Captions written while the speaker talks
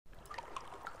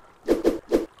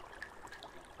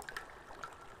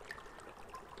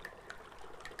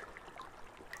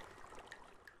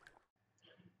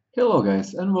Hello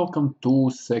guys, and welcome to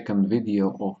second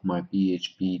video of my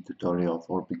PHP tutorial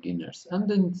for beginners.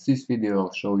 And in this video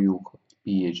I'll show you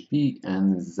PHP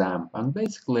and Xampp, and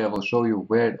basically I will show you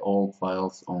where all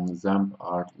files on Xampp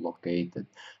are located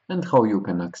and how you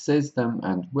can access them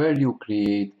and where you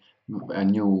create a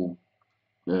new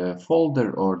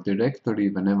folder or directory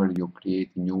whenever you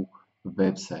create a new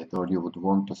website or you would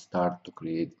want to start to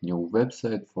create new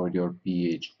website for your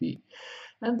PHP.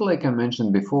 And like I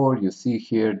mentioned before, you see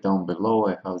here down below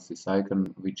I have this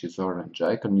icon, which is orange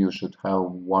icon. You should have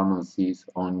one of these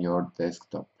on your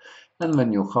desktop. And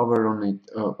when you hover on it,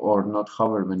 or not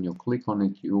hover, when you click on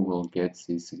it, you will get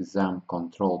this Xampp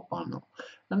control panel.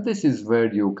 And this is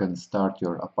where you can start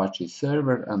your Apache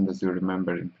server. And as you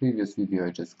remember in previous video,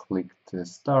 I just clicked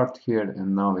start here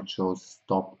and now it shows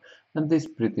stop. And this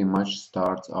pretty much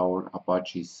starts our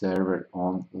Apache server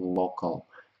on local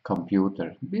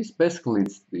computer. This basically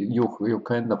you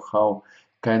kind of have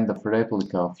kind of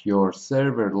replica of your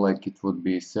server, like it would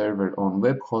be server on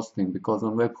web hosting, because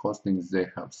on web hostings they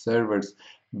have servers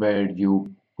where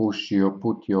you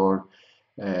put your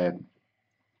uh,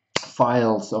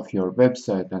 files of your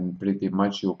website, and pretty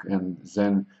much you can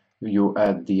then you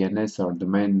add DNS or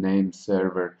domain name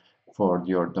server for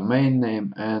your domain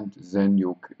name, and then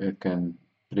you can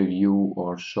preview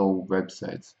or show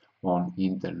websites on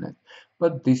internet.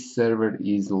 But this server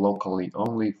is locally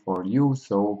only for you,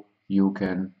 so you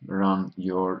can run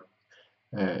your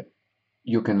uh,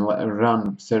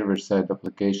 run server-side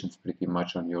applications pretty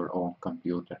much on your own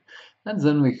computer. And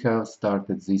then we have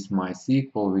started this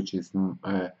MySQL, which is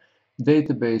a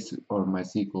database or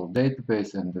MySQL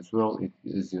database, and as well,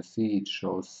 as you see, it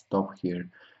shows stop here.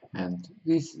 And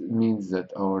this means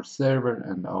that our server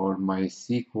and our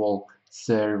MySQL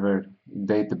server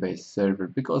database server,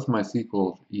 because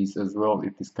MySQL is as well,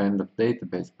 it is kind of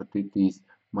database, but it is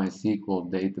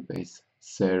MySQL database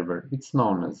server. It's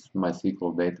known as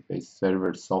MySQL database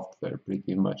server software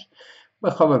pretty much.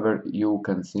 But however, you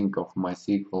can think of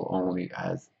MySQL only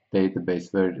as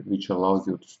database which allows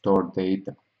you to store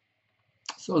data.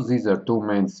 So these are two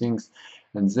main things,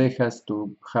 and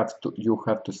you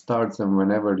have to start them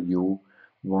whenever you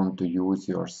want to use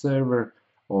your server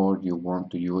or you want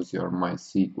to use your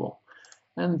MySQL.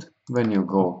 And when you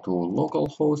go to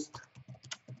localhost,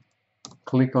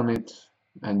 click on it,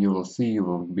 and you will see you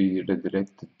will be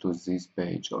redirected to this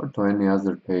page or to any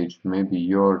other page. Maybe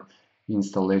your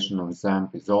installation of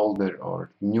Xampp is older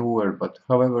or newer, but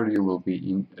however you will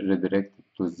be redirected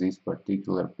to this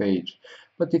particular page.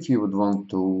 But if you would want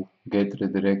to get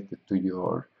redirected to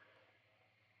your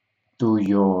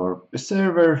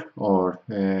server, or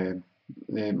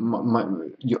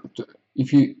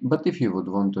if you would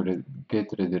want to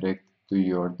get redirected to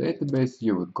your database,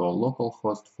 you would go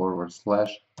localhost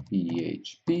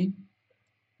 /php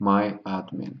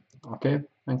myadmin, okay,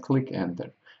 and click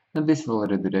enter, and this will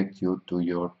redirect you to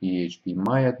your PHP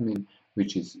myadmin,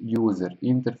 which is user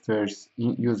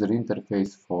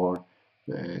interface for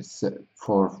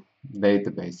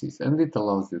databases, and it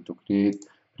allows you to create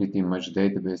pretty much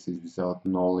databases without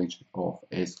knowledge of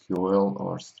SQL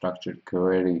or structured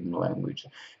querying language.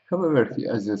 However,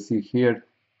 as you see here,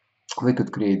 we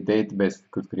could create database, we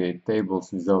could create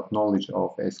tables without knowledge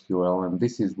of SQL, and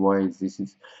this is why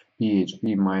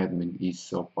PHP myadmin is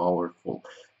so powerful.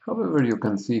 However, you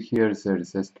can see here there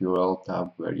is SQL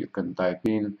tab where you can type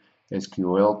in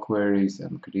SQL queries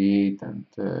and create and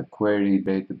query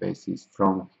databases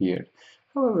from here.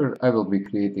 However, I will be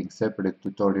creating separate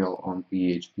tutorial on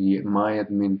PHP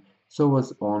myadmin, so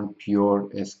as on pure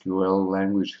SQL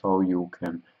language, how you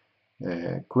can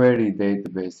query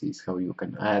databases, how you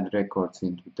can add records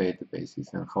into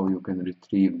databases, and how you can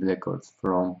retrieve records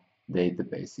from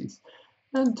databases.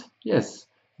 And yes,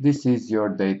 this is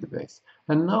your database.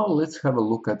 And now let's have a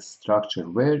look at structure.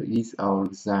 Where is our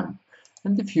Xampp?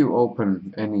 And if you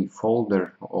open any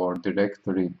folder or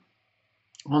directory,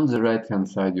 on the right hand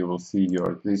side you will see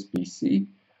this PC,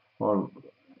 or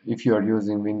if you are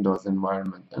using Windows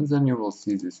environment, and then you will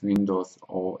see this Windows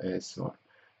OS, or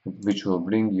which will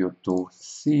bring you to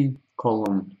C:\/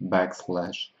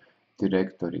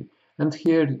 directory. And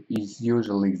here is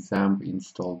usually Xampp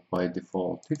installed by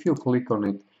default. If you click on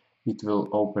it, it will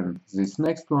open this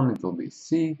next one. It will be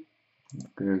C:\/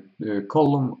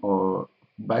 or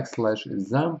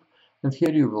 \Xampp, and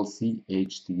here you will see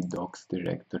htdocs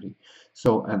directory.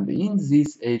 So, and in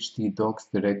this htdocs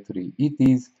directory, it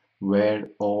is where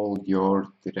all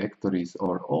your directories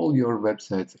or all your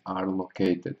websites are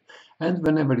located. And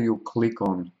whenever you click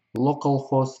on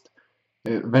localhost,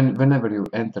 whenever you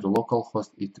enter localhost,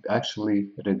 it actually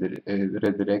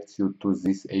redirects you to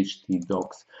this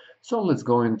htdocs. So let's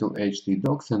go into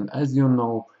htdocs, and as you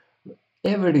know,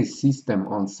 every system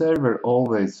on server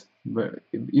always,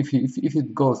 if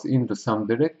it goes into some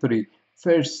directory,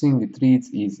 first thing it reads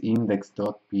is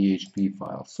index.php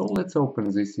file. So let's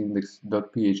open this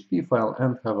index.php file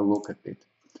and have a look at it.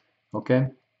 Okay,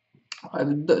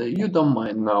 you don't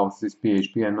mind now this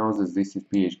PHP. I know that this is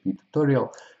PHP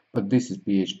tutorial, but this is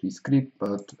PHP script,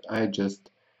 but I just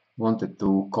wanted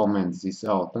to comment this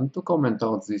out. And to comment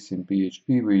out this in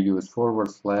PHP, we use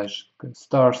 /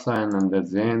 star sign, and at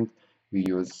the end we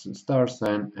use star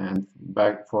sign and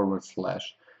back /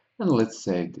 and let's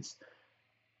save this.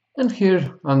 And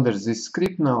here under this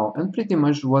script now, and pretty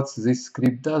much what this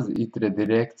script does, it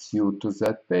redirects you to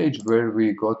that page where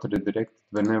we got redirected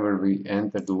whenever we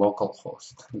entered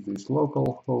localhost. This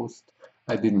localhost,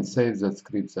 I didn't save that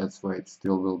script, that's why it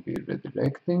still will be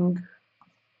redirecting.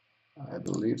 I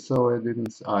believe so.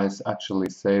 I actually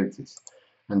saved this,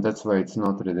 and that's why it's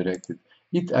not redirected.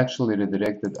 It actually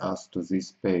redirected us to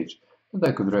this page, and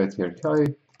I could write here,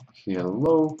 hi,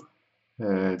 hello,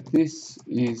 this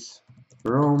is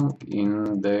from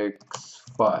index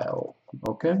file.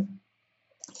 Okay,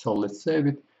 so let's save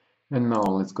it, and now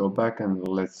let's go back and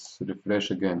let's refresh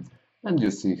again, and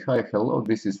you see, hi, hello,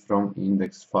 this is from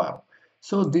index file.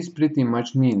 So this pretty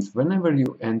much means whenever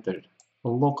you enter a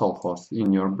localhost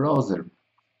in your browser,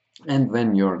 and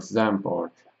when your Xampp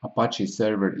or Apache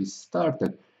server is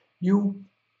started, you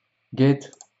get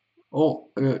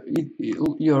whenever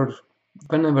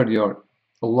your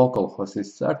localhost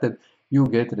is started, you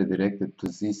get redirected to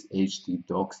this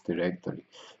htdocs directory.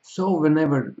 So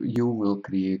whenever you will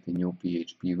create a new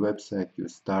PHP website, you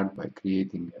start by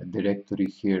creating a directory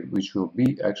here, which will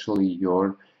be actually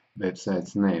your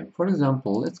website's name. For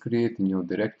example, let's create a new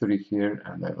directory here,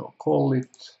 and I will call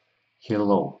it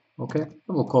hello. Okay,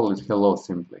 I will call it hello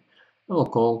simply. I will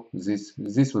call this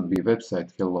would be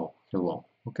website hello.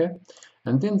 Okay,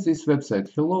 and in this website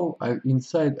hello,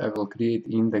 inside I will create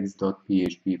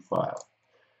index.php file.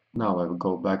 Now I will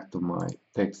go back to my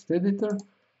text editor,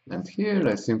 and here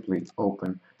I simply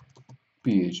open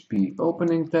PHP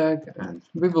opening tag, and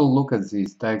we will look at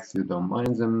these tags, you don't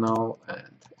mind them now,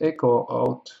 and echo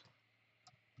out.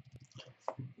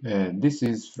 This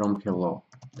is from hello.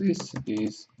 This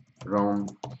is from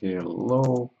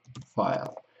hello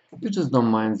file. You just don't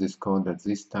mind this code at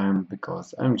this time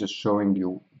because I'm just showing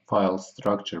you file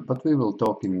structure, but we will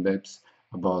talk in depth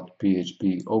about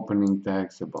PHP opening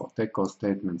tags, about echo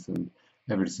statements and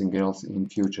everything else in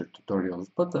future tutorials.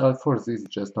 But for this,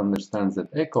 just understand that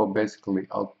echo basically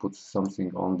outputs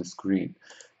something on the screen.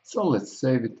 So let's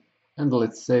save it, and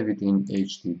let's save it in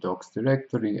htdocs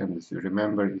directory, and as you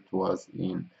remember, it was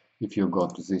in, if you go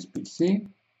to this PC,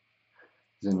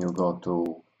 then you go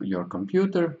to your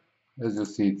computer, as you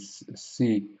see it's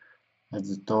C at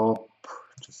the top,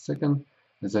 just a second,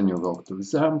 and then you go to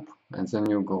Xampp, and then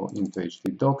you go into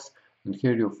htdocs, and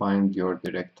here you find your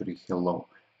directory hello,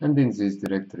 and in this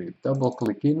directory double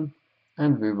click in,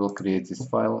 and we will create this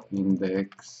file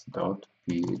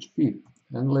index.php,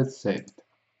 and let's save it.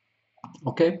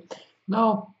 Okay,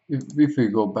 now if we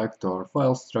go back to our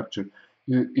file structure,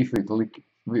 if we click,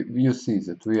 you see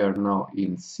that we are now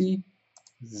in C,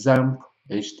 Xampp,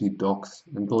 htdocs,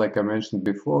 and like I mentioned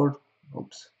before,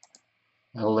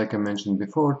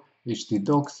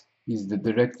 htdocs is the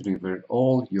directory where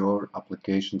all your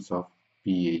applications of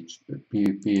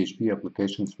PHP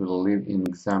applications will live in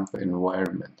Xampp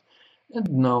environment. And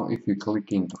now if you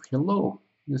click into hello,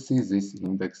 you see this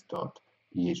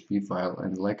index.php file,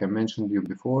 and like I mentioned you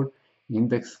before,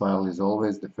 index file is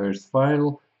always the first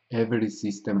file every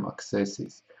system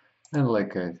accesses. And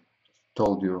like I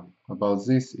told you about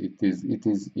this, it is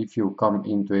if you come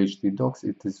into htdocs,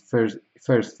 it is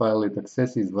first file it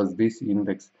accesses was this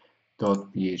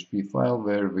index.php file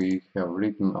where we have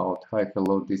written out, hi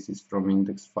hello, this is from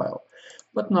index file.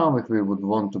 But now if we would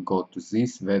want to go to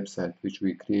this website which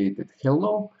we created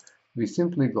hello, we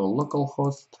simply go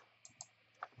localhost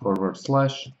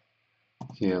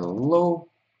 / hello,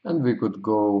 and we could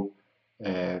go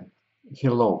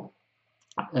hello,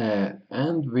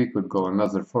 and we could go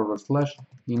another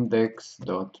 /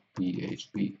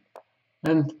 index.php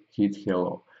and hit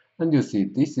hello, and you see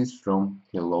this is from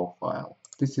hello file.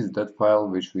 This is that file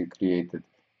which we created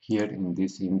here in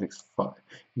this index file,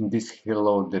 in this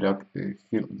hello directory.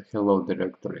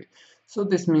 So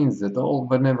this means that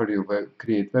whenever you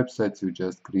create websites, you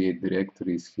just create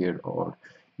directories here, or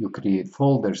you create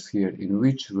folders here in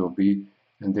which will be,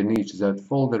 and in each that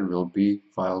folder will be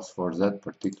files for that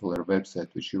particular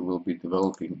website which you will be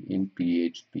developing in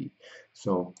PHP.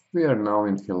 So we are now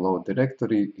in hello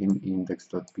directory in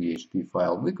index.php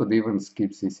file. We could even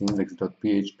skip this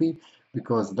index.php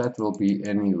because that will be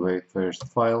anyway first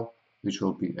file which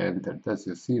will be entered. As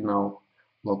you see now,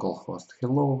 localhost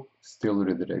hello still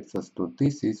redirects us to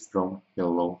this is from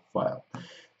hello file.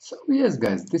 So yes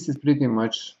guys, this is pretty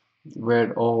much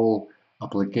where all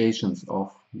applications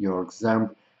of your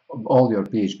Xampp, all your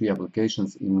PHP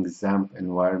applications in Xampp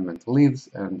environment lives,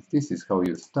 and this is how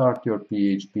you start your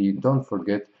PHP. Don't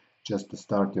forget just to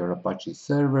start your Apache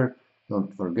server.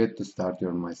 Don't forget to start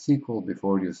your MySQL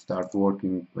before you start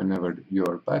working whenever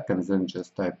you're back, and then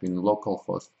just type in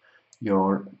localhost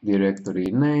your directory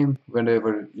name,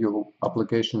 whenever your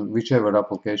application, whichever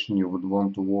application you would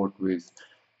want to work with,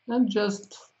 and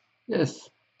just, yes,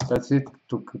 that's it.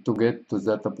 To get to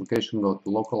that application, go to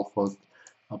localhost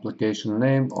application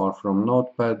name, or from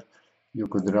Notepad, you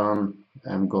could run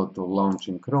and go to launch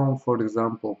in Chrome, for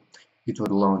example. It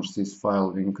would launch this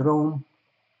file in Chrome.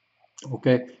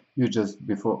 Okay, you just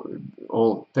before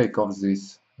all take off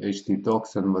this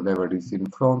htdocs and whatever is in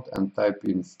front and type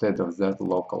instead of that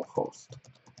localhost.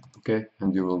 Okay,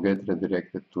 and you will get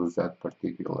redirected to that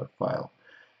particular file.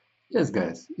 Yes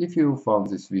guys, if you found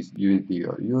this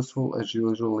video useful, as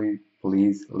usually,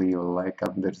 please leave a like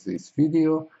under this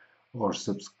video, or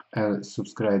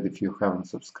subscribe if you haven't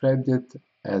subscribed yet,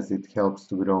 as it helps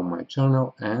to grow my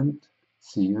channel, and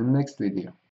see you in next video.